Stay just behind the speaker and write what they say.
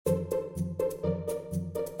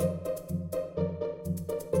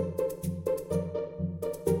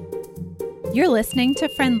You're listening to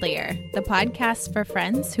Friendlier, the podcast for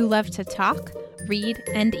friends who love to talk, read,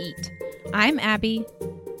 and eat. I'm Abby.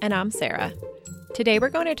 And I'm Sarah. Today we're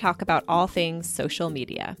going to talk about all things social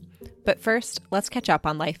media. But first, let's catch up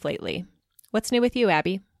on life lately. What's new with you,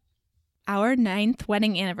 Abby? Our 9th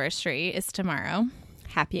wedding anniversary is tomorrow.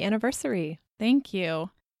 Happy anniversary. Thank you.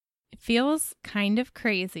 It feels kind of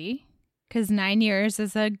crazy because 9 years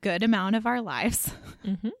is a good amount of our lives.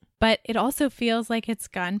 Mm-hmm. But it also feels like it's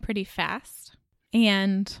gone pretty fast.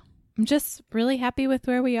 And I'm just really happy with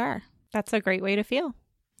where we are. That's a great way to feel.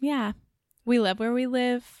 Yeah. We love where we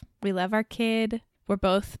live. We love our kid. We're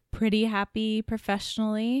both pretty happy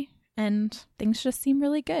professionally. And things just seem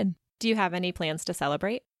really good. Do you have any plans to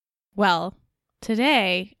celebrate? Well,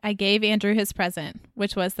 today I gave Andrew his present,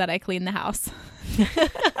 which was that I cleaned the house.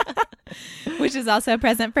 Which is also a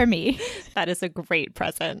present for me. That is a great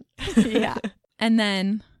present. Yeah. And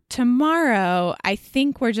then tomorrow, I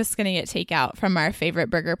think we're just going to get takeout from our favorite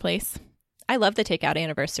burger place. I love the takeout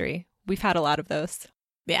anniversary. We've had a lot of those.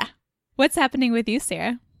 Yeah. What's happening with you,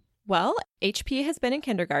 Sarah? Well, HP has been in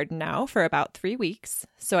kindergarten now for about 3 weeks,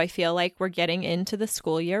 so I feel like we're getting into the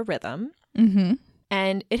school year rhythm. Mm-hmm.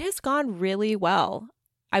 And it has gone really well.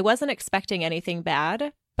 I wasn't expecting anything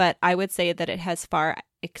bad, but I would say that it has far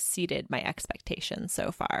exceeded my expectations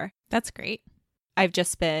so far. That's great. I've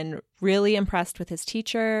just been really impressed with his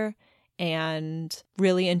teacher and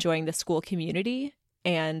really enjoying the school community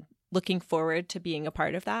and looking forward to being a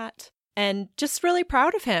part of that. And just really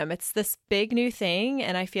proud of him. It's this big new thing,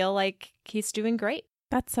 and I feel like he's doing great.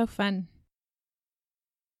 That's so fun.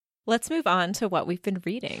 Let's move on to what we've been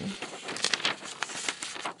reading.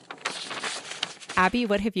 Abby,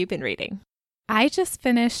 what have you been reading? I just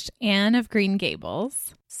finished Anne of Green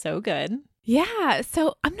Gables. So good. Yeah,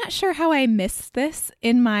 so I'm not sure how I missed this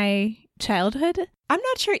in my childhood. I'm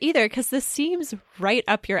not sure either, because this seems right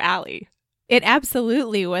up your alley. It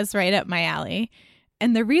absolutely was right up my alley.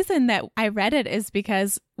 And the reason that I read it is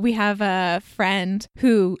because we have a friend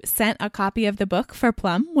who sent a copy of the book for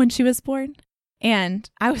Plum when she was born. And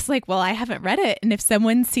I was like, well, I haven't read it. And if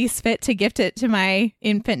someone sees fit to gift it to my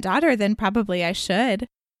infant daughter, then probably I should.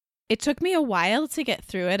 It took me a while to get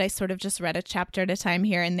through it. I sort of just read a chapter at a time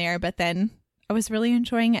here and there, but then I was really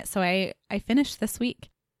enjoying it. So I finished this week.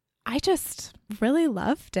 I just really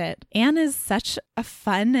loved it. Anne is such a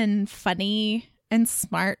fun and funny and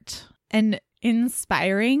smart and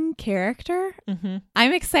inspiring character. Mm-hmm.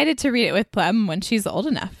 I'm excited to read it with Plum when she's old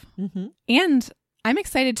enough. Mm-hmm. And I'm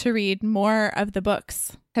excited to read more of the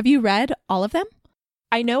books. Have you read all of them?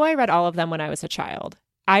 I know I read all of them when I was a child.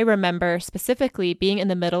 I remember specifically being in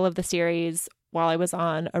the middle of the series while I was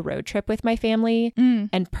on a road trip with my family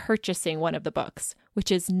and purchasing one of the books,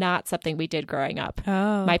 which is not something we did growing up.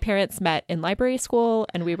 Oh. My parents met in library school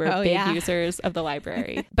and we were big users of the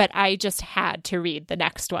library, but I just had to read the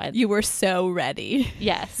next one. You were so ready.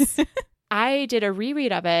 Yes. I did a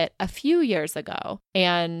reread of it a few years ago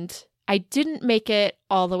and I didn't make it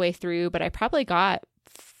all the way through, but I probably got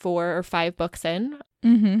 4 or 5 books in.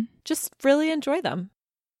 Mm-hmm. Just really enjoy them.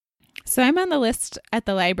 So I'm on the list at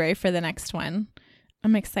the library for the next one.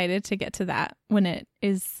 I'm excited to get to that when it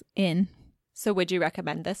is in. So would you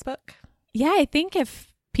recommend this book? Yeah, I think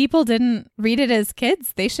if people didn't read it as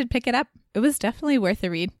kids, they should pick it up. It was definitely worth a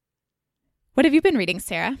read. What have you been reading,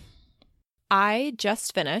 Sarah? I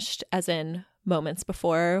just finished, as in moments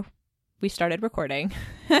before we started recording,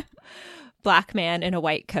 Black Man in a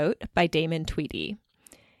White Coat by Damon Tweedy.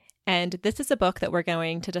 And this is a book that we're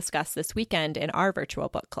going to discuss this weekend in our virtual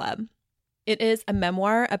book club. It is a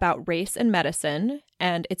memoir about race and medicine,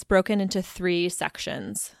 and it's broken into 3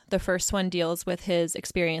 sections. The first one deals with his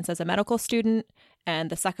experience as a medical student,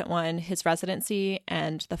 and the second one, his residency,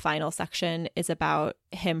 and the final section is about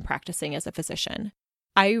him practicing as a physician.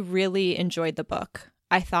 I really enjoyed the book.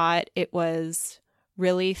 I thought it was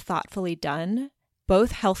really thoughtfully done.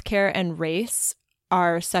 Both healthcare and race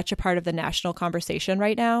are such a part of the national conversation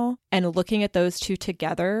right now, and looking at those two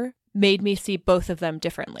together made me see both of them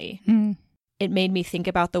differently. Mm. It made me think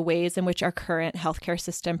about the ways in which our current healthcare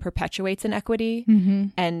system perpetuates inequity,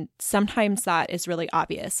 and sometimes that is really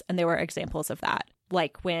obvious, and there were examples of that,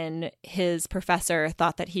 like when his professor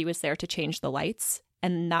thought that he was there to change the lights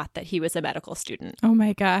and not that he was a medical student. Oh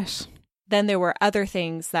my gosh. Then there were other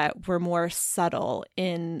things that were more subtle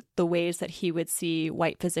in the ways that he would see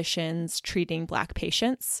white physicians treating Black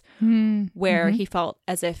patients, where he felt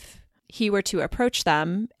as if he were to approach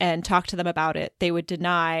them and talk to them about it, they would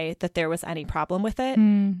deny that there was any problem with it.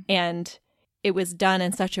 And it was done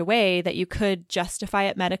in such a way that you could justify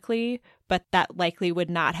it medically, but that likely would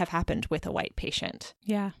not have happened with a white patient.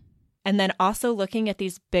 Yeah. And then also looking at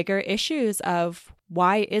these bigger issues of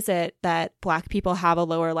why is it that Black people have a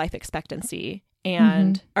lower life expectancy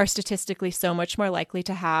and are statistically so much more likely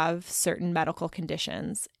to have certain medical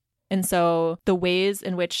conditions? And so the ways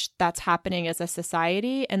in which that's happening as a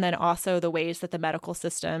society, and then also the ways that the medical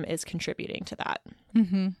system is contributing to that.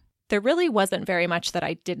 There really wasn't very much that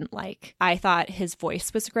I didn't like. I thought his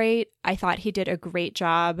voice was great. I thought he did a great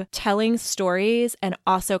job telling stories and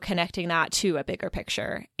also connecting that to a bigger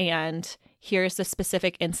picture. And here's the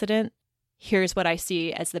specific incident. Here's what I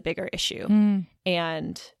see as the bigger issue.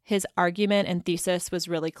 And his argument and thesis was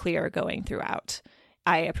really clear going throughout.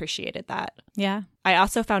 I appreciated that. Yeah. I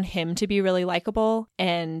also found him to be really likable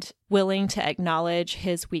and willing to acknowledge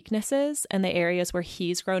his weaknesses and the areas where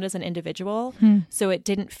he's grown as an individual. So it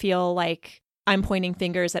didn't feel like I'm pointing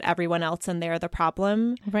fingers at everyone else and they're the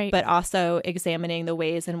problem, Right. but also examining the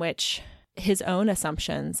ways in which his own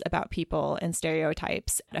assumptions about people and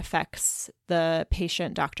stereotypes affects the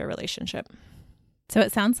patient-doctor relationship. So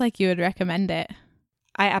it sounds like you would recommend it.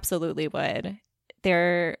 I absolutely would.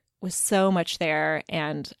 There was so much there,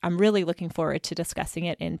 and I'm really looking forward to discussing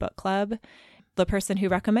it in book club. The person who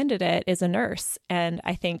recommended it is a nurse, and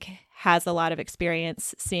I think has a lot of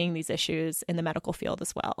experience seeing these issues in the medical field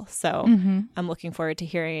as well. So I'm looking forward to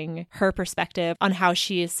hearing her perspective on how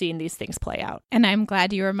she has seen these things play out. And I'm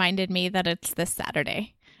glad you reminded me that it's this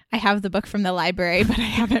Saturday. I have the book from the library, but I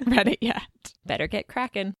haven't read it yet. Better get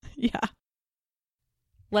cracking. Yeah.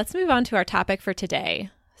 Let's move on to our topic for today,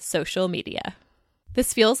 social media.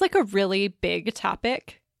 This feels like a really big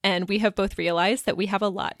topic, and we have both realized that we have a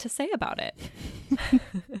lot to say about it.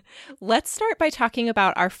 Let's start by talking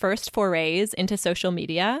about our first forays into social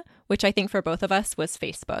media, which I think for both of us was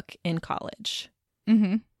Facebook in college.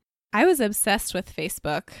 I was obsessed with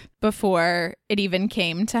Facebook before it even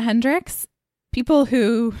came to Hendrix. People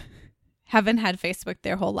who haven't had Facebook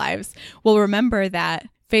their whole lives will remember that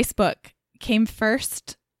Facebook came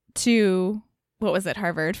first to, what was it,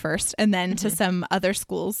 Harvard first, and then to some other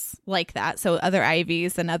schools like that. So other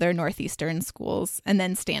Ivies and other Northeastern schools, and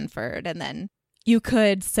then Stanford. And then you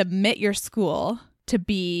could submit your school to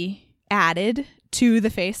be added to the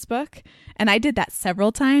Facebook. And I did that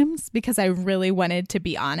several times because I really wanted to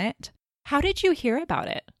be on it. How did you hear about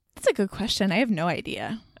it? That's a good question. I have no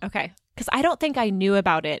idea. Okay. Because I don't think I knew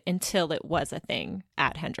about it until it was a thing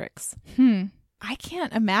at Hendrix. I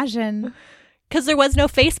can't imagine. Because there was no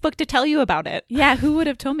Facebook to tell you about it. Yeah, who would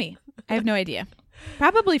have told me? I have no idea.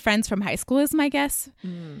 Probably friends from high school is my guess,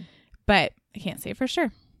 but I can't say for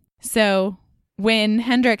sure. So when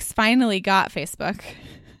Hendrix finally got Facebook,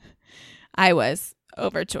 I was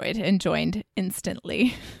overjoyed and joined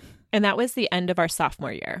instantly. And that was the end of our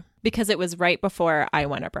sophomore year because it was right before I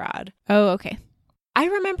went abroad. Oh, okay. I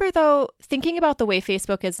remember, though, thinking about the way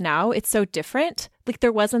Facebook is now, it's so different. Like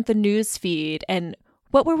there wasn't the news feed, and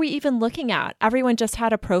what were we even looking at? Everyone just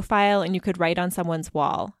had a profile and you could write on someone's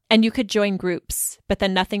wall and you could join groups, but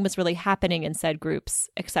then nothing was really happening in said groups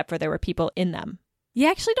except for there were people in them. You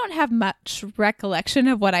actually don't have much recollection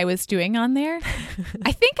of what I was doing on there.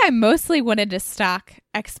 I think I mostly wanted to stalk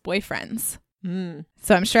ex-boyfriends.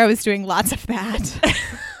 So I'm sure I was doing lots of that.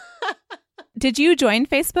 Did you join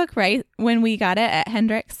Facebook right when we got it at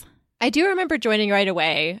Hendrix? I do remember joining right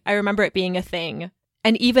away. I remember it being a thing.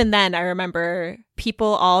 And even then, I remember people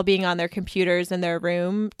all being on their computers in their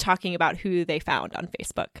room talking about who they found on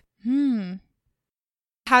Facebook.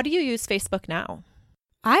 How do you use Facebook now?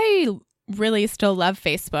 I really still love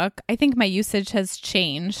Facebook. I think my usage has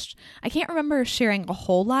changed. I can't remember sharing a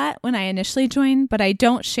whole lot when I initially joined, but I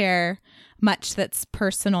don't share much that's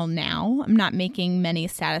personal now. I'm not making many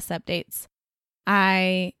status updates.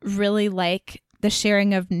 I really like the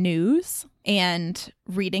sharing of news and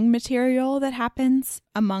reading material that happens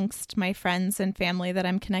amongst my friends and family that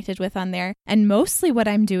I'm connected with on there. And mostly what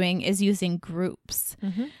I'm doing is using groups.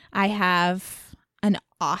 I have an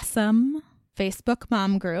awesome Facebook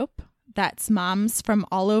mom group that's moms from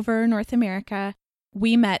all over North America.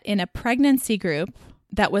 We met in a pregnancy group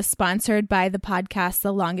that was sponsored by the podcast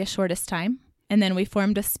The Longest Shortest Time. And then we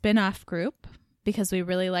formed a spin-off group because we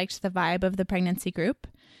really liked the vibe of the pregnancy group.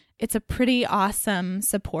 It's a pretty awesome,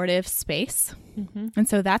 supportive space. And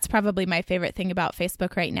so that's probably my favorite thing about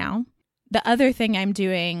Facebook right now. The other thing I'm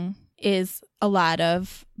doing is a lot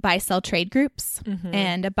of buy-sell trade groups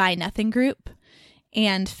and a buy nothing group.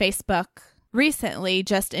 And Facebook recently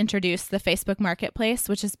just introduced the Facebook Marketplace,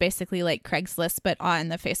 which is basically like Craigslist, but on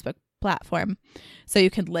the Facebook platform. So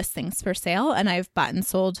you can list things for sale. And I've bought and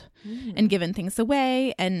sold and given things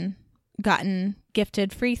away and gotten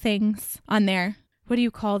gifted free things on there. What do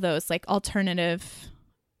you call those? Like alternative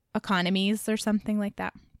economies or something like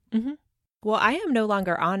that? Well, I am no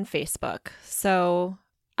longer on Facebook. So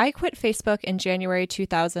I quit Facebook in January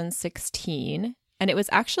 2016, and it was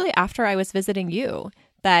actually after I was visiting you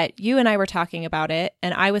that you and I were talking about it,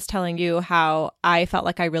 and I was telling you how I felt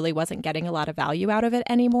like I really wasn't getting a lot of value out of it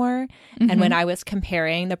anymore. And when I was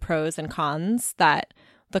comparing the pros and cons, that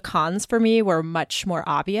the cons for me were much more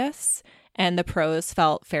obvious and the pros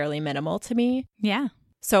felt fairly minimal to me. Yeah.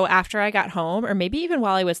 So after I got home, or maybe even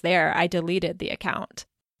while I was there, I deleted the account.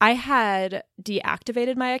 I had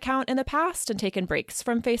deactivated my account in the past and taken breaks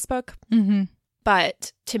from Facebook.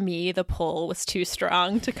 But to me, the pull was too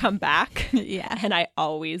strong to come back. Yeah. And I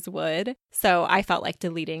always would. So I felt like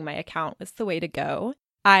deleting my account was the way to go.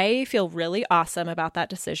 I feel really awesome about that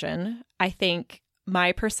decision. I think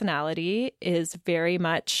my personality is very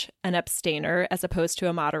much an abstainer as opposed to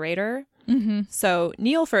a moderator. So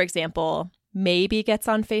Neil, for example, maybe gets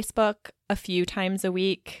on Facebook a few times a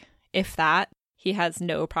week, if that. He has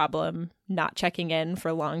no problem not checking in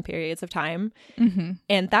for long periods of time.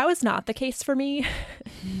 And that was not the case for me.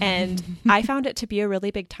 And I found it to be a really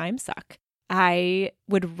big time suck. I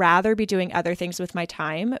would rather be doing other things with my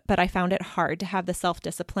time, but I found it hard to have the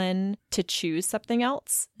self-discipline to choose something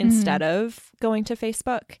else instead of going to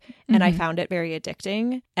Facebook. And I found it very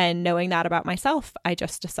addicting. And knowing that about myself, I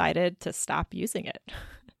just decided to stop using it.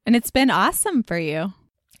 And it's been awesome for you.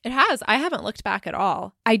 It has. I haven't looked back at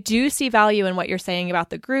all. I do see value in what you're saying about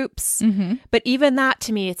the groups, but even that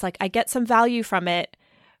to me, it's like I get some value from it,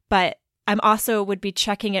 but I'm also would be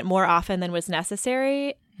checking it more often than was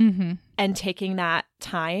necessary and taking that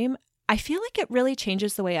time. I feel like it really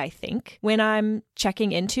changes the way I think when I'm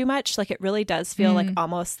checking in too much. Like it really does feel like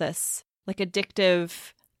almost this like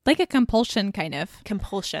addictive. Like a compulsion kind of.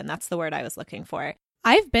 Compulsion. That's the word I was looking for.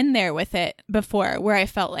 I've been there with it before where I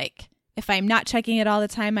felt like if I'm not checking it all the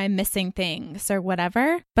time, I'm missing things or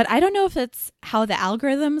whatever. But I don't know if it's how the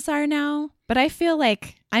algorithms are now. But I feel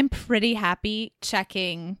like I'm pretty happy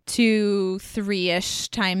checking 2-3-ish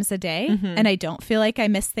times a day. And I don't feel like I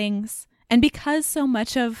miss things. And because so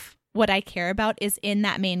much of what I care about is in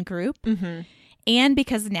that main group, and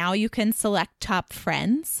because now you can select top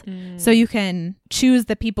friends, so you can choose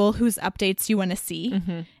the people whose updates you want to see.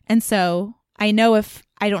 And so I know if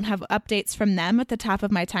I don't have updates from them at the top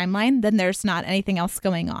of my timeline, then there's not anything else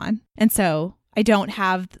going on. And so I don't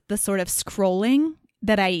have the sort of scrolling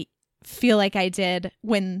that I feel like I did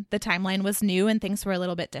when the timeline was new and things were a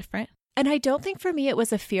little bit different. And I don't think for me it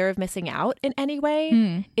was a fear of missing out in any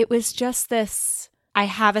way. It was just this, I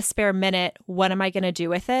have a spare minute. What am I going to do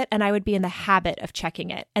with it? And I would be in the habit of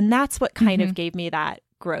checking it. And that's what kind of gave me that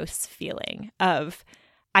gross feeling of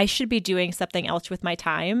I should be doing something else with my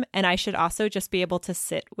time. And I should also just be able to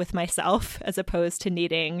sit with myself as opposed to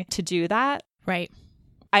needing to do that. Right.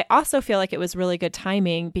 I also feel like it was really good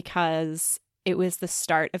timing because it was the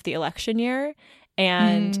start of the election year.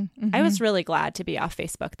 And I was really glad to be off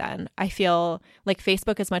Facebook then. I feel like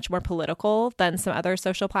Facebook is much more political than some other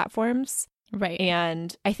social platforms. Right.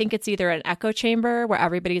 And I think it's either an echo chamber where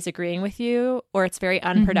everybody's agreeing with you, or it's very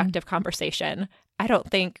unproductive conversation. I don't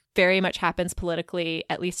think very much happens politically,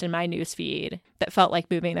 at least in my newsfeed, that felt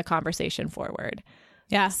like moving the conversation forward.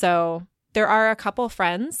 Yeah. So there are a couple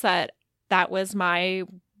friends that was my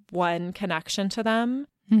one connection to them.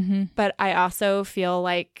 But I also feel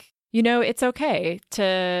like, you know, it's okay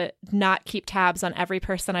to not keep tabs on every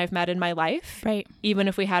person I've met in my life. Right. Even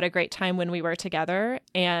if we had a great time when we were together.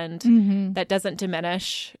 And that doesn't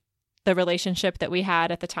diminish the relationship that we had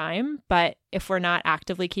at the time. But if we're not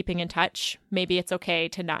actively keeping in touch, maybe it's okay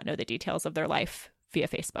to not know the details of their life via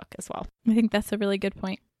Facebook as well. I think that's a really good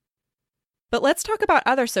point. But let's talk about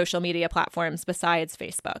other social media platforms besides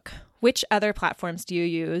Facebook. Which other platforms do you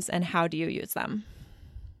use and how do you use them?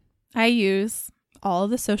 I use all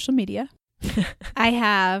of the social media. I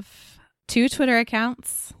have 2 Twitter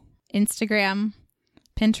accounts, Instagram,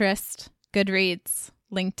 Pinterest, Goodreads,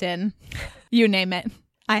 LinkedIn, you name it.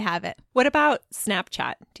 I have it. What about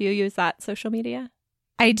Snapchat? Do you use that social media?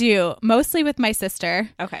 I do, mostly with my sister,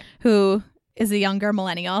 Okay, who is a younger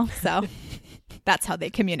millennial. So that's how they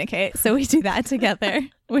communicate. So we do that together,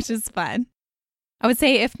 which is fun. I would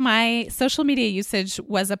say if my social media usage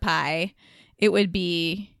was a pie, it would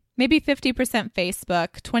be maybe 50%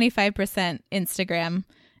 Facebook, 25% Instagram,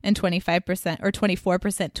 and 25% or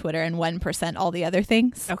 24% Twitter, and 1% all the other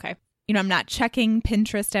things. Okay. You know, I'm not checking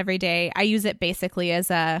Pinterest every day. I use it basically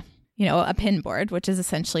as a pin board, which is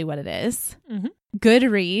essentially what it is.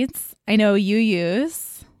 Goodreads, I know you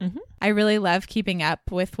use. I really love keeping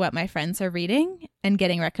up with what my friends are reading and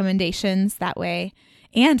getting recommendations that way.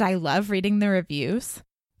 And I love reading the reviews.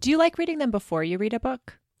 Do you like reading them before you read a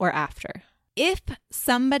book or after? If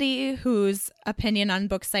somebody whose opinion on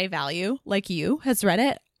books I value, like you, has read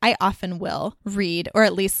it, I often will read or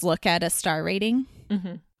at least look at a star rating.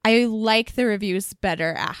 Mm-hmm. I like the reviews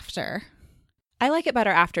better after. I like it better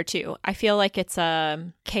after, too. I feel like it's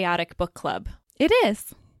a chaotic book club. It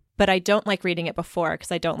is. But I don't like reading it before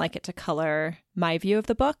because I don't like it to color my view of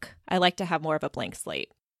the book. I like to have more of a blank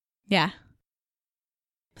slate. Yeah.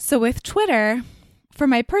 So with Twitter, for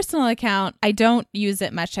my personal account, I don't use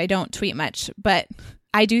it much. I don't tweet much, but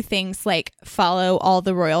I do things like follow all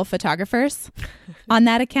the royal photographers on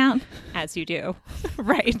that account. As you do.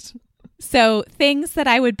 Right. So things that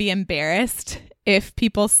I would be embarrassed if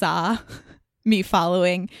people saw me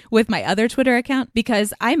following with my other Twitter account,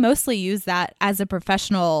 because I mostly use that as a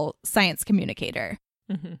professional science communicator.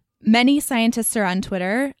 Mm-hmm. Many scientists are on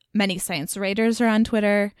Twitter. Many science writers are on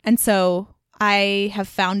Twitter. And so I have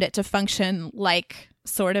found it to function like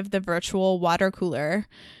sort of the virtual water cooler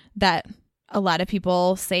that a lot of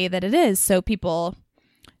people say that it is. So people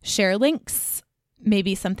share links,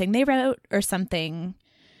 maybe something they wrote or something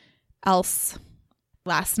else.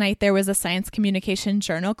 Last night, there was a science communication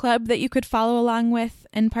journal club that you could follow along with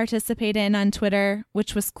and participate in on Twitter,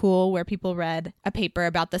 which was cool, where people read a paper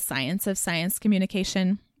about the science of science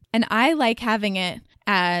communication. And I like having it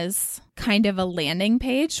as kind of a landing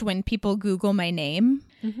page when people Google my name.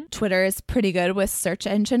 Mm-hmm. Twitter is pretty good with search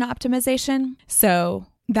engine optimization. So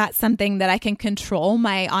that's something that I can control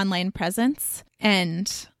my online presence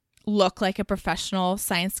and look like a professional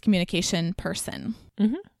science communication person.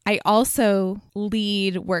 Mm-hmm. I also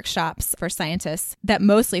lead workshops for scientists that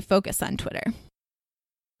mostly focus on Twitter.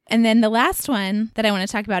 And then the last one that I want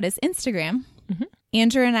to talk about is Instagram. Mm-hmm.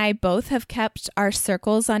 Andrew and I both have kept our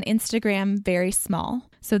circles on Instagram very small.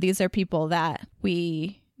 So these are people that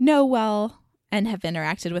we know well and have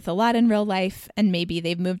interacted with a lot in real life, and maybe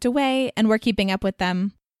they've moved away and we're keeping up with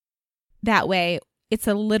them. That way, it's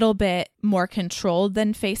a little bit more controlled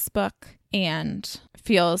than Facebook and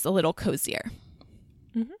feels a little cozier.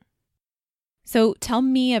 Mm-hmm. So tell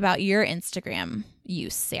me about your Instagram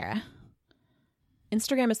use, Sarah.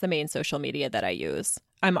 Instagram is the main social media that I use.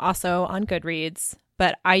 I'm also on Goodreads,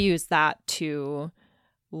 but I use that to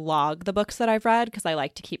log the books that I've read because I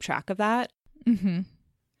like to keep track of that. Mm-hmm.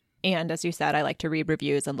 And as you said, I like to read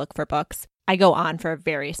reviews and look for books. I go on for a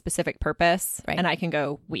very specific purpose, right, and I can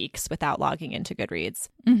go weeks without logging into Goodreads.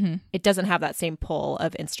 Mm-hmm. It doesn't have that same pull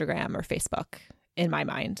of Instagram or Facebook in my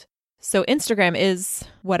mind. So Instagram is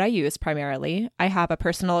what I use primarily. I have a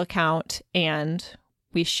personal account and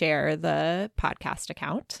we share the podcast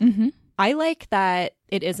account. Mm-hmm. I like that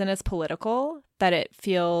it isn't as political, that it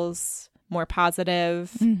feels more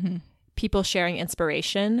positive, mm-hmm, people sharing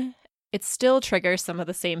inspiration. It still triggers some of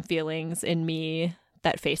the same feelings in me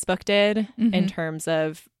that Facebook did, mm-hmm, in terms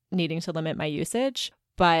of needing to limit my usage.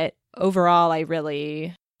 But overall, I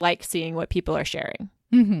really like seeing what people are sharing.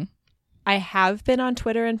 Mm-hmm. I have been on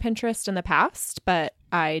Twitter and Pinterest in the past, but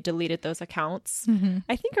I deleted those accounts. Mm-hmm.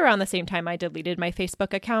 I think around the same time I deleted my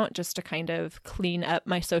Facebook account just to kind of clean up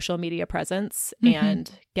my social media presence, mm-hmm,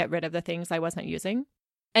 and get rid of the things I wasn't using.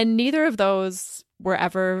 And neither of those were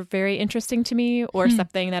ever very interesting to me or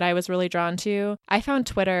something that I was really drawn to. I found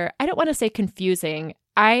Twitter, I don't want to say confusing.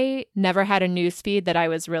 I never had a news feed that I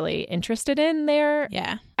was really interested in there.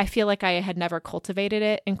 Yeah. I feel like I had never cultivated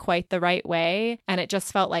it in quite the right way. And it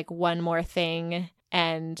just felt like one more thing,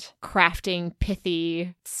 and crafting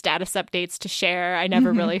pithy status updates to share. I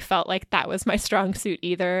never, mm-hmm, really felt like that was my strong suit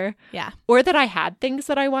either. Yeah. Or that I had things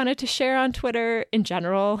that I wanted to share on Twitter in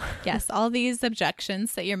general. Yes. All these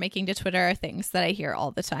objections that you're making to Twitter are things that I hear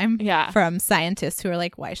all the time. Yeah. From scientists who are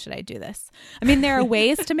like, why should I do this? I mean, there are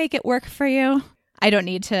ways to make it work for you. I don't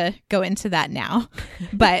need to go into that now,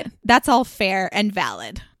 but that's all fair and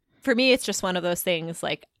valid. For me, it's just one of those things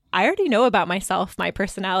like, I already know about myself, my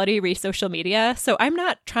personality, social media, so I'm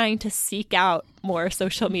not trying to seek out more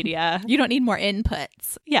social media. You don't need more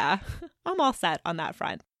inputs. Yeah, I'm all set on that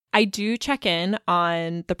front. I do check in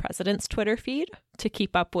on the president's Twitter feed to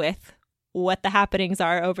keep up with what the happenings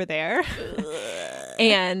are over there.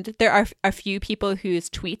 And there are a few people whose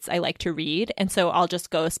tweets I like to read, and so I'll just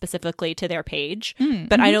go specifically to their page,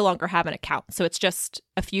 but I no longer have an account. So it's just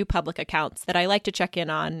a few public accounts that I like to check in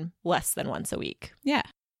on less than once a week. Yeah.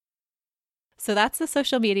 So that's the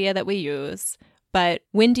social media that we use. But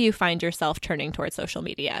when do you find yourself turning towards social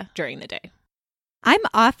media during the day? I'm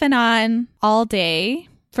off and on all day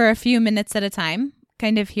for a few minutes at a time,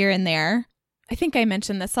 kind of here and there. I think I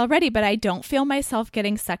mentioned this already, but I don't feel myself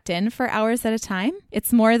getting sucked in for hours at a time.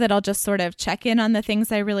 It's more that I'll just sort of check in on the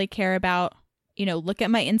things I really care about, you know, look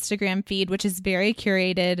at my Instagram feed, which is very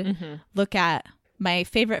curated, mm-hmm, look at my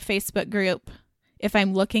favorite Facebook group. If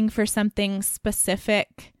I'm looking for something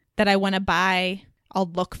specific that I want to buy, I'll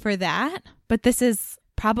look for that. But this is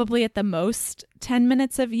probably at the most 10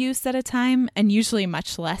 minutes of use at a time, and usually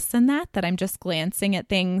much less than that I'm just glancing at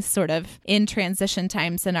things sort of in transition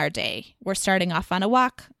times in our day. We're starting off on a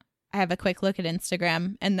walk. I have a quick look at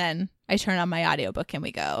Instagram, and then I turn on my audiobook and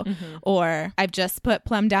we go. Or I've just put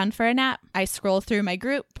Plum down for a nap. I scroll through my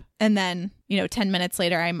group, and then, 10 minutes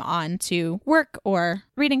later, I'm on to work or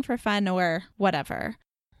reading for fun or whatever.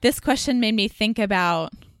 This question made me think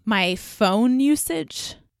about my phone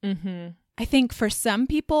usage. I think for some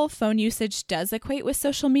people, phone usage does equate with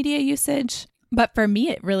social media usage, but for me,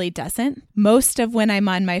 it really doesn't. Most of when I'm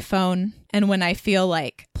on my phone and when I feel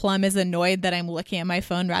like Plum is annoyed that I'm looking at my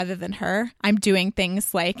phone rather than her, I'm doing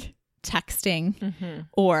things like texting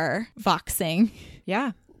or voxing.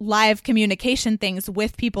 Yeah. Live communication things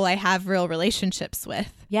with people I have real relationships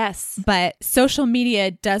with. Yes. But social media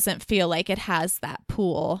doesn't feel like it has that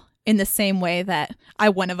pool in the same way that I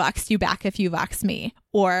want to vox you back if you vox me.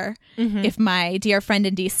 Or if my dear friend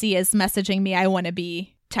in DC is messaging me, I want to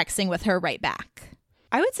be texting with her right back.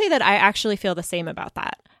 I would say that I actually feel the same about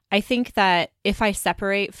that. I think that if I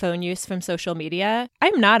separate phone use from social media,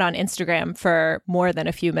 I'm not on Instagram for more than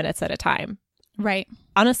a few minutes at a time. Right.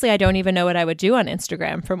 Honestly, I don't even know what I would do on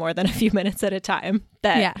Instagram for more than a few minutes at a time.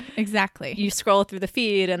 Yeah, exactly. You scroll through the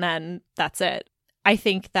feed and then that's it. I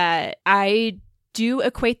think that I do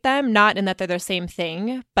equate them, not in that they're the same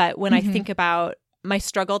thing, but when I think about my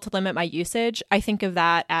struggle to limit my usage, I think of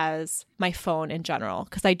that as my phone in general.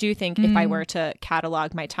 Because I do think if I were to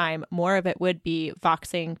catalog my time, more of it would be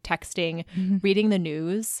voxing, texting, reading the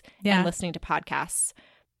news, and listening to podcasts.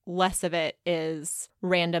 Less of it is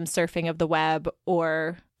random surfing of the web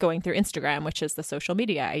or going through Instagram, which is the social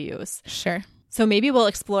media I use. Sure. So maybe we'll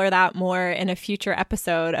explore that more in a future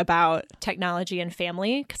episode about technology and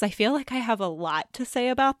family, because I feel like I have a lot to say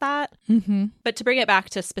about that. But to bring it back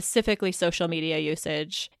to specifically social media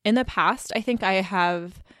usage, in the past, I think I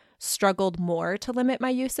have struggled more to limit my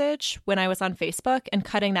usage when I was on Facebook, and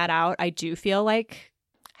cutting that out, I do feel like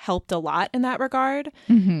helped a lot in that regard.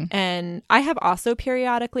 And I have also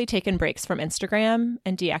periodically taken breaks from Instagram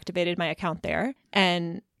and deactivated my account there.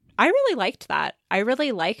 And I really liked that. I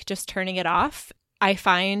really like just turning it off. I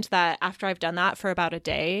find that after I've done that for about a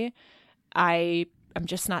day, I'm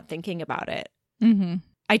just not thinking about it.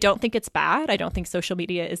 I don't think it's bad. I don't think social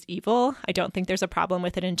media is evil. I don't think there's a problem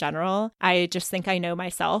with it in general. I just think I know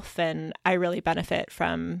myself, and I really benefit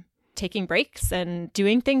from taking breaks and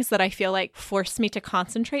doing things that I feel like force me to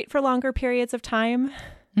concentrate for longer periods of time.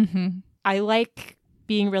 I like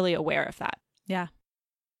being really aware of that. Yeah.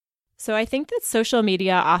 So I think that social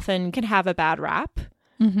media often can have a bad rap,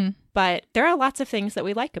 but there are lots of things that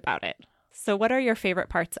we like about it. So what are your favorite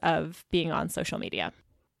parts of being on social media?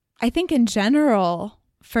 I think in general,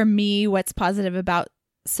 for me, what's positive about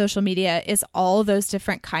social media is all those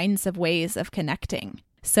different kinds of ways of connecting.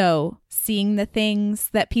 So seeing the things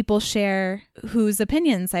that people share, whose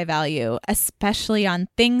opinions I value, especially on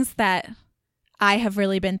things that I have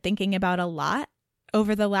really been thinking about a lot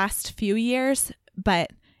over the last few years,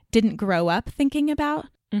 but didn't grow up thinking about.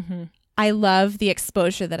 I love the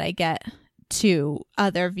exposure that I get to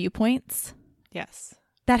other viewpoints. Yes.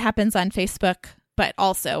 That happens on Facebook, but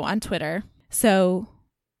also on Twitter. So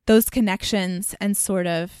those connections and sort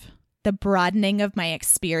of the broadening of my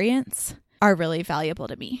experience are really valuable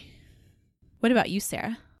to me. What about you,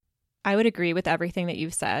 Sarah? I would agree with everything that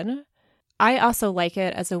you've said. I also like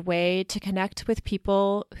it as a way to connect with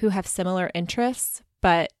people who have similar interests,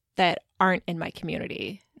 but that aren't in my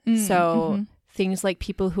community. So things like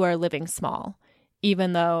people who are living small,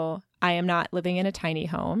 even though I am not living in a tiny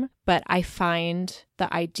home, but I find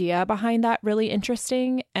the idea behind that really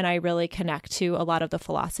interesting, and I really connect to a lot of the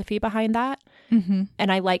philosophy behind that.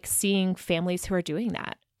 And I like seeing families who are doing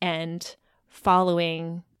that and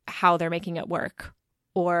following how they're making it work,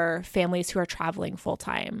 or families who are traveling full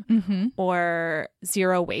time, or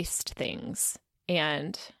zero waste things,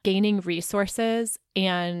 and gaining resources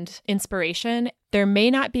and inspiration. There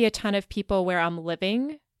may not be a ton of people where I'm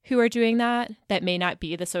living who are doing that. That may not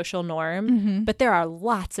be the social norm, but there are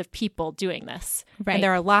lots of people doing this. Right. And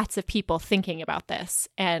there are lots of people thinking about this.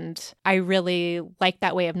 And I really like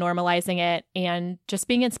that way of normalizing it and just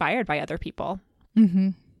being inspired by other people.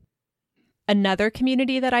 Another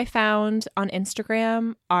community that I found on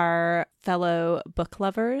Instagram are fellow book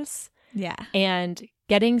lovers. Yeah. And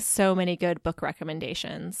getting so many good book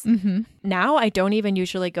recommendations. Now I don't even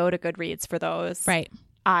usually go to Goodreads for those. Right.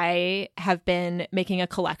 I have been making a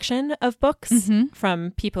collection of books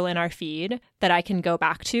from people in our feed that I can go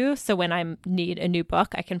back to. So when I need a new book,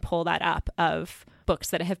 I can pull that up of books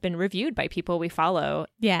that have been reviewed by people we follow.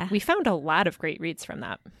 Yeah. We found a lot of great reads from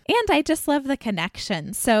that. And I just love the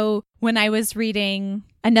connection. So when I was reading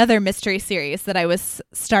another mystery series that I was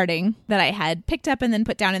starting that I had picked up and then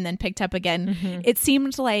put down and then picked up again. It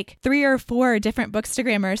seemed like 3 or 4 different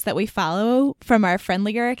Bookstagrammers that we follow from our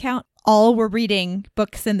Friendlier account all were reading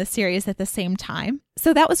books in the series at the same time.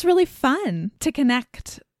 So that was really fun to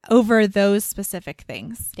connect over those specific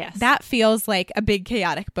things. Yes. That feels like a big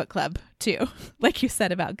chaotic book club too, like you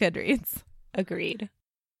said about Goodreads. Agreed.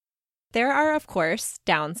 There are, of course,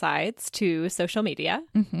 downsides to social media.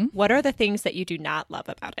 What are the things that you do not love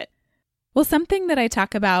about it? Well, something that I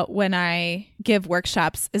talk about when I give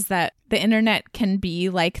workshops is that the internet can be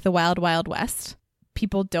like the wild, wild west.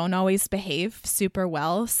 People don't always behave super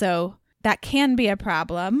well. So that can be a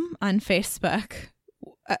problem on Facebook.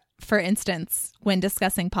 For instance, when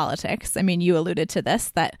discussing politics. I mean, you alluded to this,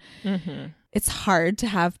 that it's hard to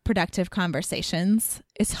have productive conversations.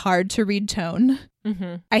 It's hard to read tone.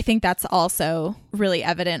 I think that's also really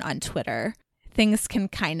evident on Twitter. Things can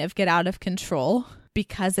kind of get out of control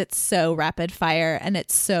because it's so rapid fire and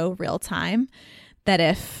it's so real time that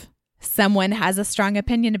if someone has a strong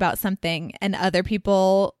opinion about something and other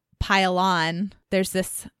people pile on, there's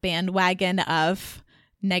this bandwagon of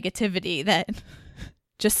negativity that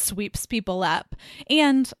just sweeps people up.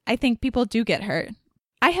 And I think people do get hurt.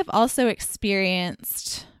 I have also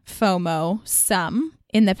experienced FOMO some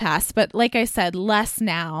in the past, but like I said, less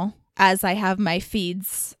now as I have my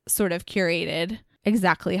feeds sort of curated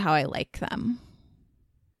exactly how I like them.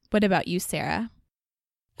 What about you, Sarah?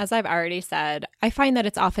 As I've already said, I find that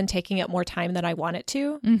it's often taking up more time than I want it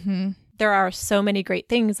to. There are so many great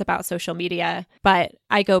things about social media, but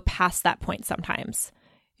I go past that point sometimes.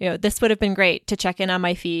 You know, this would have been great to check in on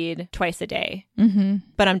my feed twice a day,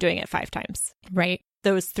 but I'm doing it 5 times. Right.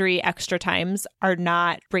 Those 3 extra times are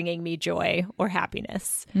not bringing me joy or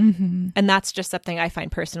happiness. And that's just something I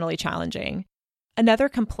find personally challenging. Another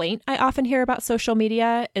complaint I often hear about social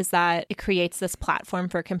media is that it creates this platform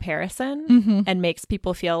for comparison and makes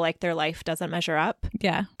people feel like their life doesn't measure up.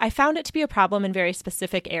 Yeah. I found it to be a problem in very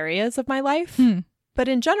specific areas of my life. But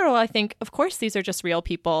in general, I think, of course, these are just real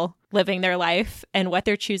people living their life, and what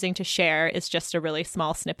they're choosing to share is just a really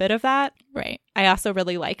small snippet of that. Right. I also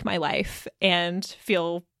really like my life and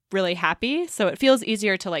feel really happy, so it feels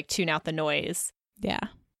easier to like tune out the noise. Yeah.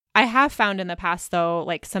 I have found in the past, though,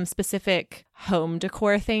 like some specific home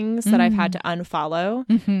decor things that I've had to unfollow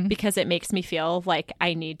because it makes me feel like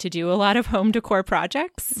I need to do a lot of home decor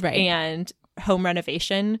projects. Right. And home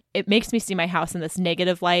renovation, it makes me see my house in this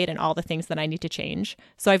negative light and all the things that I need to change.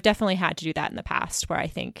 So I've definitely had to do that in the past, where I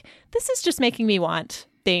think this is just making me want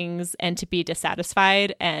things and to be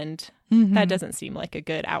dissatisfied, and that doesn't seem like a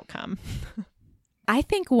good outcome. I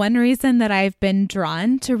think one reason that I've been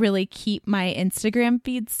drawn to really keep my Instagram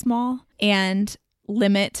feed small and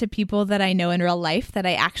limit to people that I know in real life that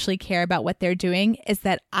I actually care about what they're doing is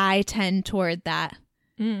that I tend toward that.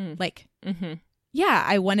 Yeah,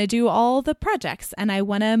 I want to do all the projects and I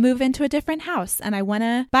want to move into a different house and I want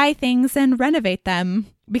to buy things and renovate them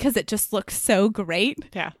because it just looks so great.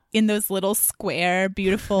 Yeah. In those little square,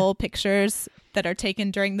 beautiful pictures that are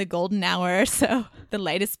taken during the golden hour. So the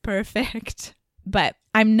light is perfect. But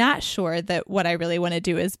I'm not sure that what I really want to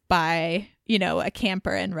do is buy, a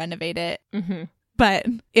camper and renovate it. But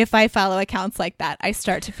if I follow accounts like that, I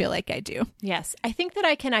start to feel like I do. Yes. I think that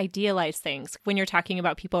I can idealize things when you're talking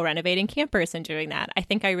about people renovating campers and doing that. I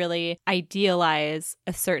think I really idealize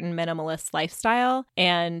a certain minimalist lifestyle.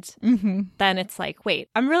 And then it's like, wait,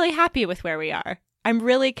 I'm really happy with where we are. I'm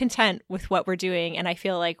really content with what we're doing. And I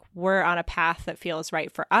feel like we're on a path that feels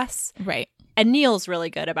right for us. Right. And Neil's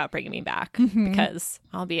really good about bringing me back because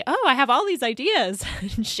I'll be, I have all these ideas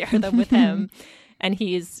and share them with him. And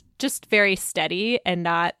he's just very steady and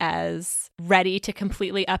not as ready to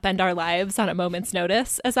completely upend our lives on a moment's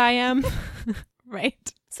notice as I am.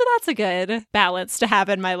 Right. So that's a good balance to have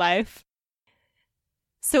in my life.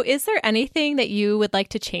 So is there anything that you would like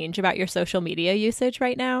to change about your social media usage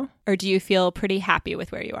right now? Or do you feel pretty happy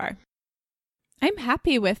with where you are? I'm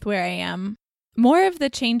happy with where I am. More of the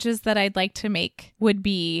changes that I'd like to make would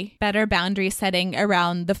be better boundary setting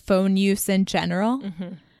around the phone use in general.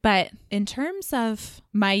 But in terms of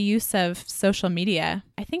my use of social media,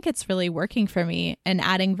 I think it's really working for me and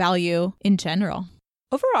adding value in general.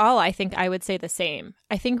 Overall, I think I would say the same.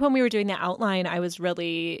 I think when we were doing the outline, I was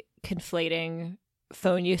really conflating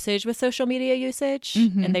phone usage with social media usage,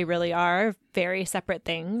 and they really are very separate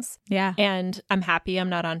things. Yeah. And I'm happy I'm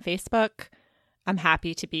not on Facebook. I'm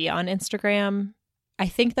happy to be on Instagram. I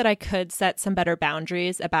think that I could set some better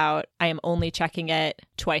boundaries about I am only checking it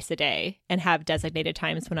twice a day and have designated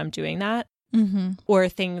times when I'm doing that. Or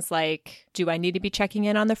things like, do I need to be checking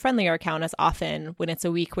in on the Friendlier account as often when it's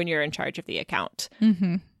a week when you're in charge of the account?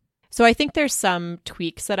 So So I think there's some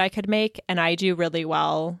tweaks that I could make, and I do really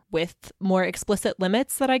well with more explicit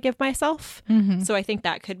limits that I give myself. So I think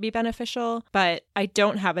that could be beneficial, but I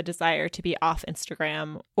don't have a desire to be off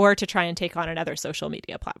Instagram or to try and take on another social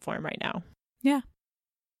media platform right now. Yeah.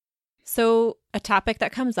 So a topic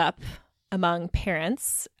that comes up among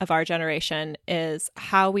parents of our generation is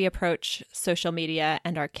how we approach social media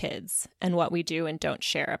and our kids and what we do and don't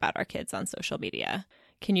share about our kids on social media.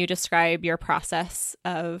 Can you describe your process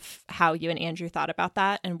of how you and Andrew thought about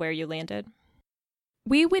that and where you landed?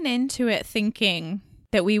 We went into it thinking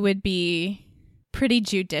that we would be pretty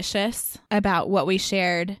judicious about what we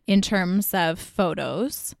shared in terms of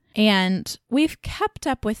photos. And we've kept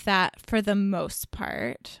up with that for the most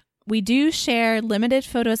part. We do share limited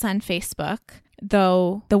photos on Facebook,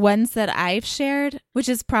 though the ones that I've shared, which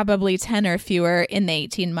is probably 10 or fewer in the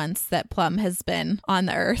 18 months that Plum has been on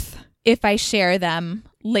the earth, if I share them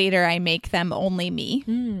later, I make them only me.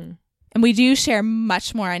 And we do share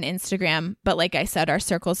much more on Instagram, but like I said, our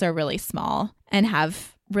circles are really small and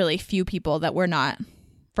have really few people that we're not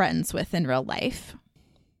friends with in real life.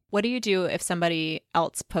 What do you do if somebody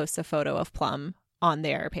else posts a photo of Plum on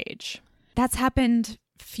their page? That's happened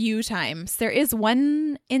few times. There is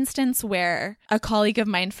one instance where a colleague of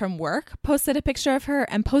mine from work posted a picture of her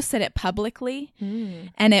and posted it publicly.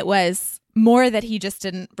 And it was more that he just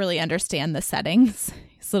didn't really understand the settings.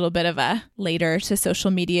 He's a little bit of a later to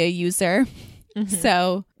social media user.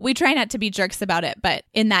 So we try not to be jerks about it. But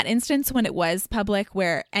in that instance, when it was public,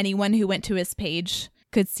 where anyone who went to his page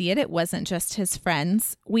could see it, it wasn't just his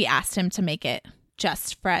friends. We asked him to make it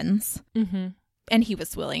just friends. And he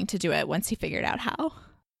was willing to do it once he figured out how.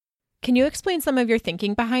 Can you explain some of your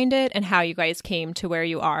thinking behind it and how you guys came to where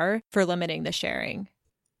you are for limiting the sharing?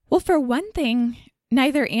 Well, for one thing,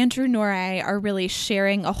 neither Andrew nor I are really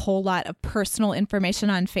sharing a whole lot of personal information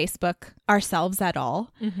on Facebook ourselves at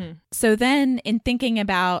all. So then in thinking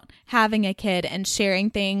about having a kid and sharing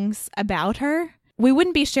things about her, we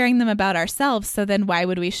wouldn't be sharing them about ourselves. So then why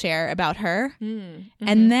would we share about her?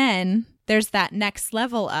 And then there's that next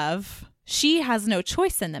level of she has no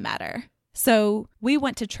choice in the matter. So we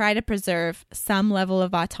want to try to preserve some level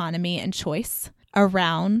of autonomy and choice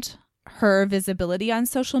around her visibility on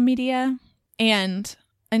social media. And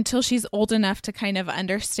until she's old enough to kind of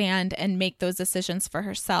understand and make those decisions for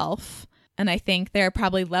herself. And I think there are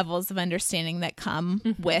probably levels of understanding that come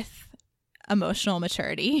with emotional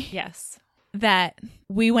maturity. Yes. That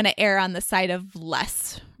we want to err on the side of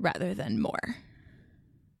less rather than more.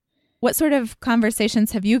 What sort of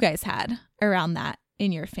conversations have you guys had around that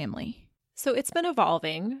in your family? So it's been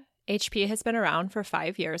evolving. HP has been around for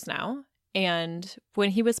 5 years now. And when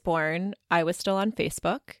he was born, I was still on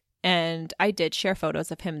Facebook and I did share photos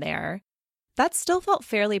of him there. That still felt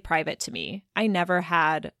fairly private to me. I never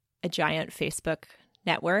had a giant Facebook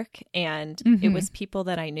network and it was people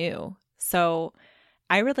that I knew. So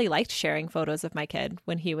I really liked sharing photos of my kid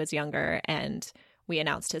when he was younger, and we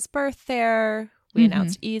announced his birth there. We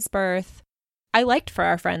announced E's birth. I liked for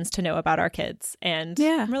our friends to know about our kids, and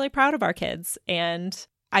I'm really proud of our kids. And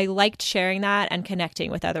I liked sharing that and connecting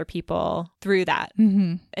with other people through that,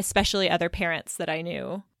 especially other parents that I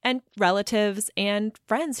knew and relatives and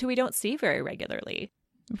friends who we don't see very regularly.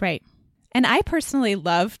 Right. And I personally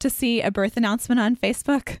love to see a birth announcement on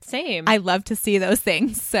Facebook. Same. I love to see those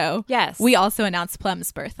things. So yes, we also announced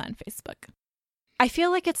Plum's birth on Facebook. I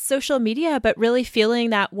feel like it's social media, but really feeling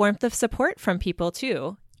that warmth of support from people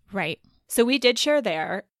too. Right. So we did share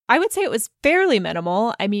there. I would say it was fairly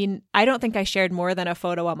minimal. I mean, I don't think I shared more than a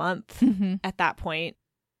photo a month at that point.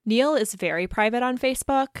 Neil is very private on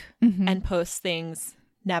Facebook and posts things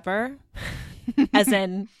never. As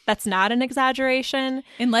in, that's not an exaggeration.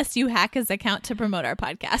 Unless you hack his account to promote our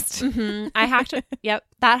podcast. I hacked it. Yep,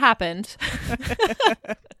 that happened.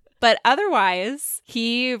 But otherwise,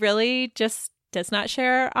 he really just does not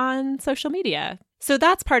share on social media. So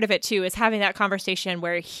that's part of it, too, is having that conversation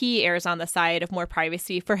where he errs on the side of more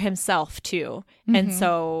privacy for himself, too. And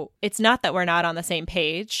so it's not that we're not on the same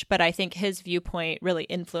page, but I think his viewpoint really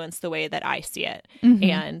influenced the way that I see it.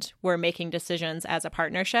 And we're making decisions as a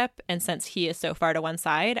partnership. And since he is so far to one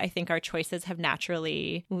side, I think our choices have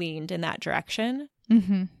naturally leaned in that direction.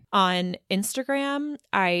 On Instagram,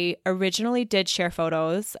 I originally did share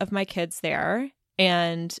photos of my kids there.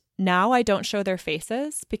 And now I don't show their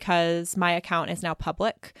faces because my account is now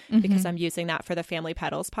public because I'm using that for the Family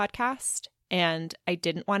Petals podcast. And I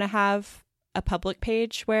didn't want to have a public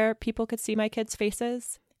page where people could see my kids'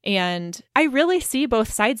 faces. And I really see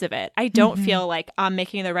both sides of it. I don't feel like I'm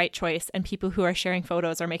making the right choice and people who are sharing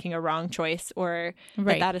photos are making a wrong choice, or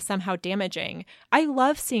that is somehow damaging. I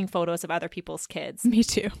love seeing photos of other people's kids. Me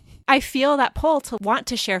too. I feel that pull to want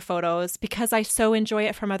to share photos because I so enjoy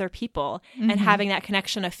it from other people, and having that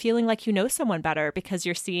connection of feeling like you know someone better because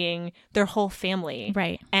you're seeing their whole family.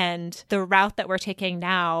 Right. And the route that we're taking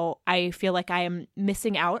now, I feel like I am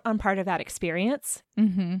missing out on part of that experience.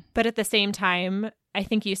 But at the same time, I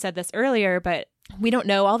think you said this earlier, but we don't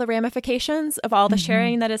know all the ramifications of all the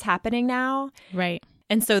sharing that is happening now. Right.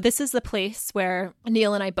 And so this is the place where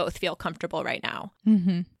Neil and I both feel comfortable right now.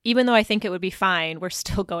 Even though I think it would be fine, we're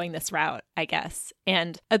still going this route, I guess.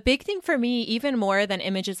 And a big thing for me, even more than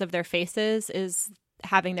images of their faces, is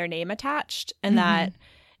having their name attached. And that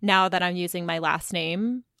now that I'm using my last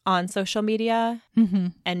name on social media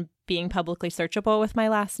and being publicly searchable with my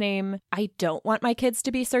last name, I don't want my kids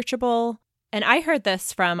to be searchable. And I heard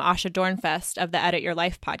this from Asha Dornfest of the Edit Your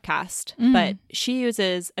Life podcast, but she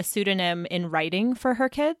uses a pseudonym in writing for her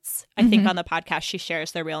kids. I think on the podcast she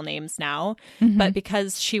shares their real names now, but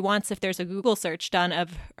because she wants, if there's a Google search done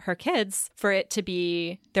of her kids, for it to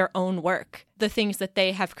be their own work, the things that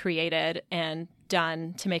they have created and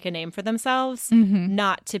done to make a name for themselves,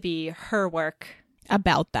 not to be her work.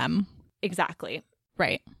 About them. Exactly.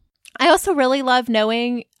 Right. I also really love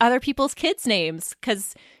knowing other people's kids' names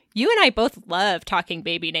because you and I both love talking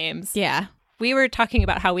baby names. Yeah. We were talking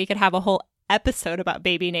about how we could have a whole episode about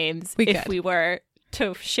baby names if we were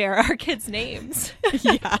to share our kids' names.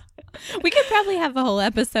 Yeah. We could probably have a whole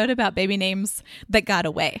episode about baby names that got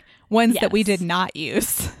away. Ones that we did not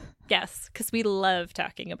use. Yes, because we love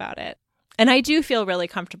talking about it. And I do feel really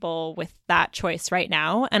comfortable with that choice right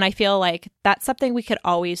now. And I feel like that's something we could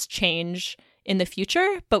always change in the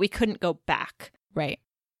future, but we couldn't go back. Right.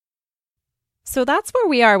 So that's where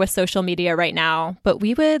we are with social media right now. But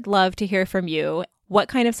we would love to hear from you. What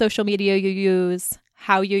kind of social media you use,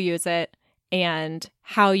 how you use it, and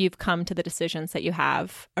how you've come to the decisions that you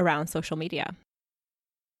have around social media.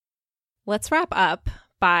 Let's wrap up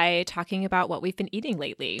by talking about what we've been eating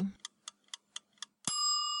lately.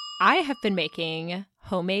 I have been making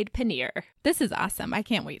homemade paneer. This is awesome. I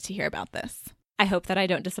can't wait to hear about this. I hope that I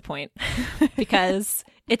don't disappoint because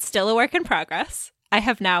it's still a work in progress. I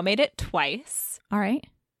have now made it twice. All right.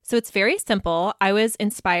 So it's very simple. I was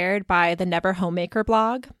inspired by the Never Homemaker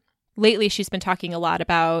blog. Lately, she's been talking a lot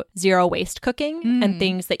about zero waste cooking and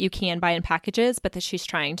things that you can buy in packages, but that she's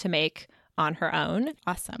trying to make on her own.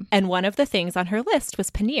 Awesome. And one of the things on her list was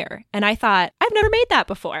paneer. And I thought, I've never made that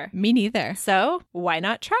before. Me neither. So why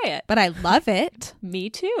not try it? But I love it. Me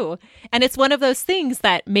too. And it's one of those things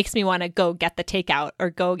that makes me want to go get the takeout or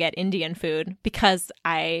go get Indian food because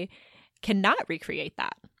I cannot recreate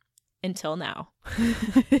that until now.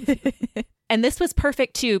 And this was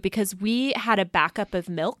perfect too because we had a backup of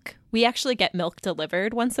milk. We actually get milk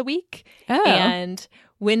delivered once a week. Oh. And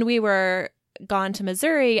when we were gone to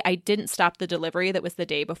Missouri, I didn't stop the delivery. That was the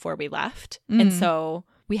day before we left. And so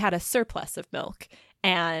we had a surplus of milk.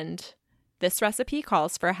 And this recipe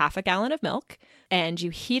calls for half a gallon of milk. And you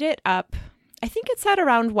heat it up. I think it's at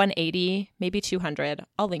around 180, maybe 200.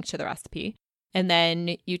 I'll link to the recipe. And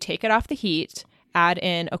then you take it off the heat, add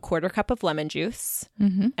in a quarter cup of lemon juice,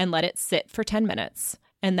 and let it sit for 10 minutes.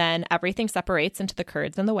 And then everything separates into the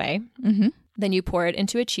curds and the whey. Then you pour it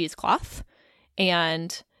into a cheesecloth.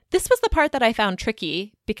 And this was the part that I found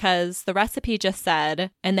tricky because the recipe just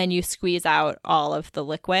said, and then you squeeze out all of the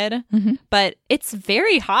liquid. But it's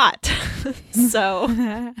very hot.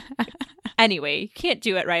 So anyway, you can't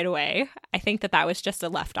do it right away. I think that was just a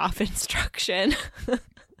left off instruction.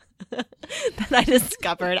 That I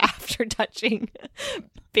discovered after touching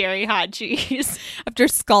very hot cheese. After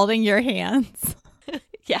scalding your hands.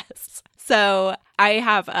 Yes. So I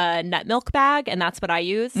have a nut milk bag, and that's what I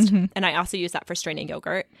used. And I also use that for straining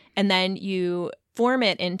yogurt. And then you form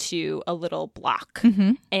it into a little block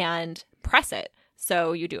and press it.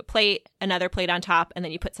 So you do a plate, another plate on top, and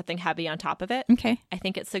then you put something heavy on top of it. Okay. I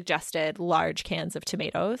think it suggested large cans of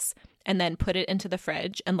tomatoes, and then put it into the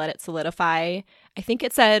fridge and let it solidify. I think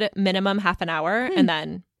it said minimum half an hour, and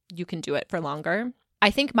then you can do it for longer.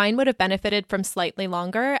 I think mine would have benefited from slightly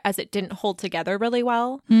longer as it didn't hold together really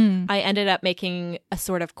well. I ended up making a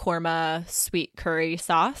sort of korma sweet curry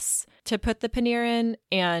sauce to put the paneer in,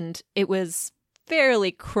 and it was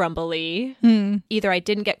fairly crumbly. Either I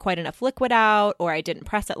didn't get quite enough liquid out or I didn't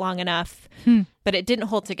press it long enough, but it didn't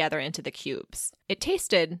hold together into the cubes. It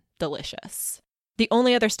tasted delicious. The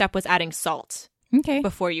only other step was adding salt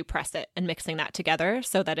before you press it and mixing that together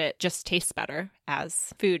so that it just tastes better,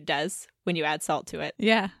 as food does when you add salt to it.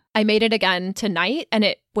 Yeah. I made it again tonight, and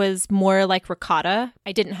it was more like ricotta.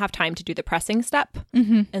 I didn't have time to do the pressing step.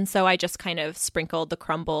 Mm-hmm. And so I just kind of sprinkled the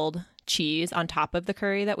crumbled cheese on top of the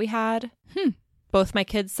curry that we had. Both my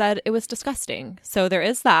kids said it was disgusting. So there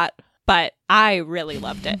is that, but I really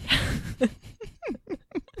loved it.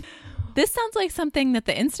 This sounds like something that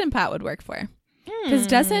the Instant Pot would work for. Because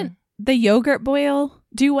doesn't the yogurt boil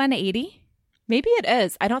do 180? Maybe it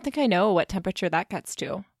is. I don't think I know what temperature that gets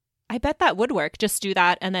to. I bet that would work. Just do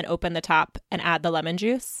that and then open the top and add the lemon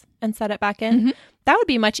juice and set it back in. Mm-hmm. That would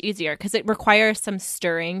be much easier because it requires some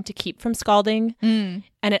stirring to keep from scalding. And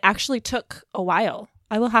it actually took a while.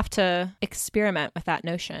 I will have to experiment with that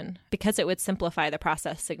notion because it would simplify the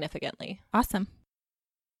process significantly. Awesome.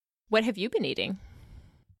 What have you been eating?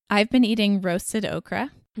 I've been eating roasted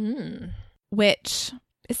okra, which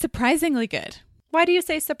is surprisingly good. Why do you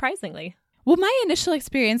say surprisingly? Well, my initial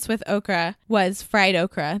experience with okra was fried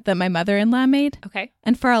okra that my mother-in-law made. Okay.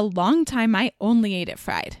 And for a long time, I only ate it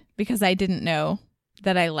fried because I didn't know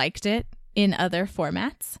that I liked it in other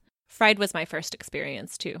formats. Fried was my first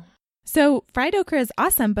experience too. So fried okra is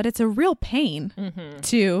awesome, but it's a real pain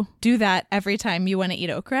to do that every time you want to eat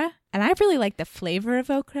okra. And I really like the flavor of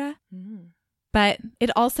okra, but it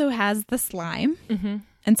also has the slime.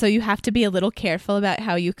 And so you have to be a little careful about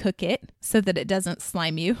how you cook it so that it doesn't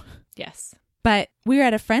slime you. Yes. But we were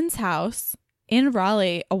at a friend's house in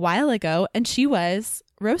Raleigh a while ago, and she was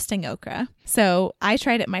roasting okra. So I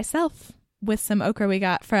tried it myself with some okra we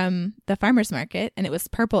got from the farmer's market, and it was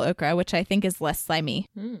purple okra, which I think is less slimy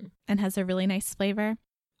and has a really nice flavor.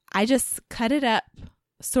 I just cut it up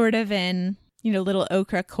sort of in, little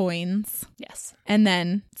okra coins. Yes. And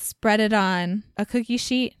then spread it on a cookie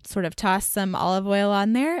sheet, sort of toss some olive oil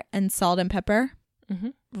on there and salt and pepper.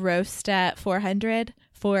 Roast at 400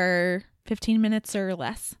 for 15 minutes or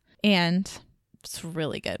less. And it's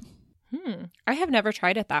really good. I have never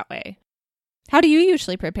tried it that way. How do you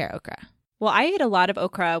usually prepare okra? Well, I ate a lot of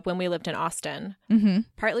okra when we lived in Austin,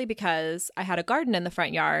 partly because I had a garden in the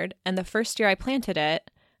front yard. And the first year I planted it,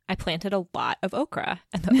 I planted a lot of okra,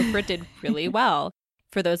 and the okra did really well.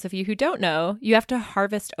 For those of you who don't know, you have to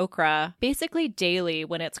harvest okra basically daily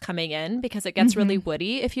when it's coming in because it gets really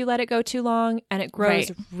woody if you let it go too long, and it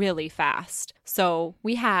grows really fast. So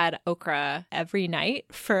we had okra every night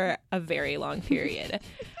for a very long period.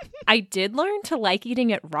 I did learn to like eating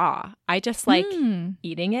it raw. I just like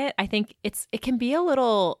eating it. I think it can be a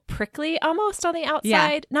little prickly almost on the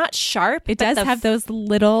outside. Not sharp. It does have those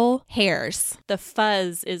little hairs. The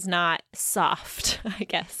fuzz is not soft, I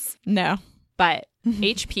guess. No. But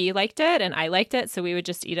HP liked it and I liked it, so we would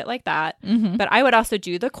just eat it like that. But I would also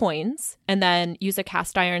do the coins and then use a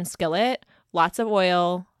cast iron skillet, lots of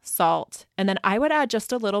oil, salt, and then I would add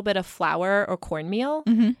just a little bit of flour or cornmeal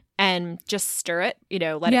and just stir it,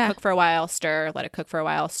 let it cook for a while, stir, let it cook for a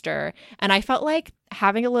while, stir. And I felt like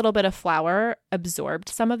having a little bit of flour absorbed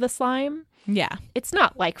some of the slime. Yeah. It's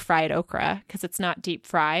not like fried okra because it's not deep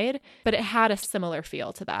fried, but it had a similar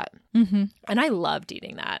feel to that. And I loved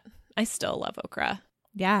eating that. I still love okra.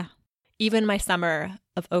 Yeah. Even my summer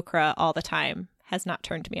of okra all the time has not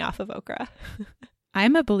turned me off of okra.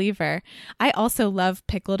 I'm a believer. I also love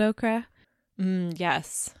pickled okra.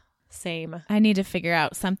 Yes. Same. I need to figure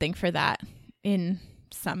out something for that in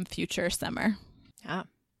some future summer. Yeah.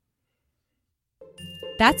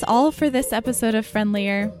 That's all for this episode of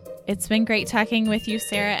Friendlier. It's been great talking with you,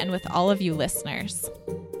 Sarah, and with all of you listeners.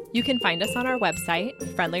 You can find us on our website,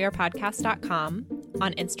 friendlierpodcast.com,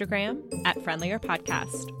 on Instagram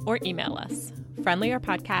 @friendlierpodcast, or email us,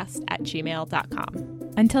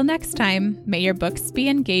 friendlierpodcast@gmail.com. Until next time, may your books be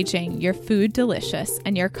engaging, your food delicious,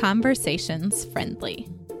 and your conversations friendly.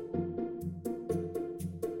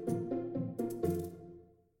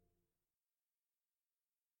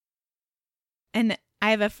 And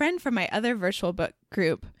I have a friend from my other virtual book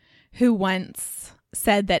group who once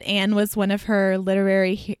said that Anne was one of her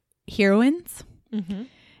literary heroines.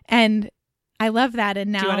 And I love that.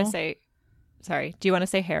 And now... Do you want to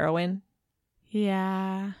say heroine?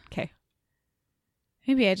 Yeah. Okay.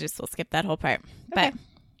 Maybe I just will skip that whole part. Okay.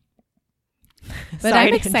 But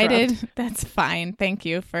I'm excited. That's fine. Thank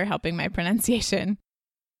you for helping my pronunciation.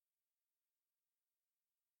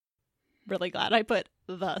 Really glad I put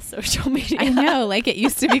the social media. I know, like it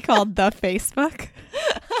used to be called the Facebook.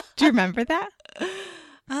 Do you remember that?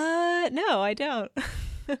 No, I don't.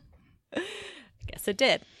 I guess it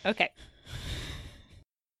did. Okay.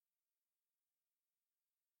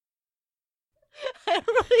 I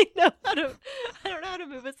don't really know how to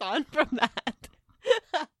move us on from that.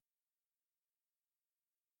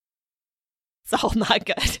 It's all not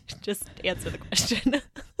good. Just answer the question.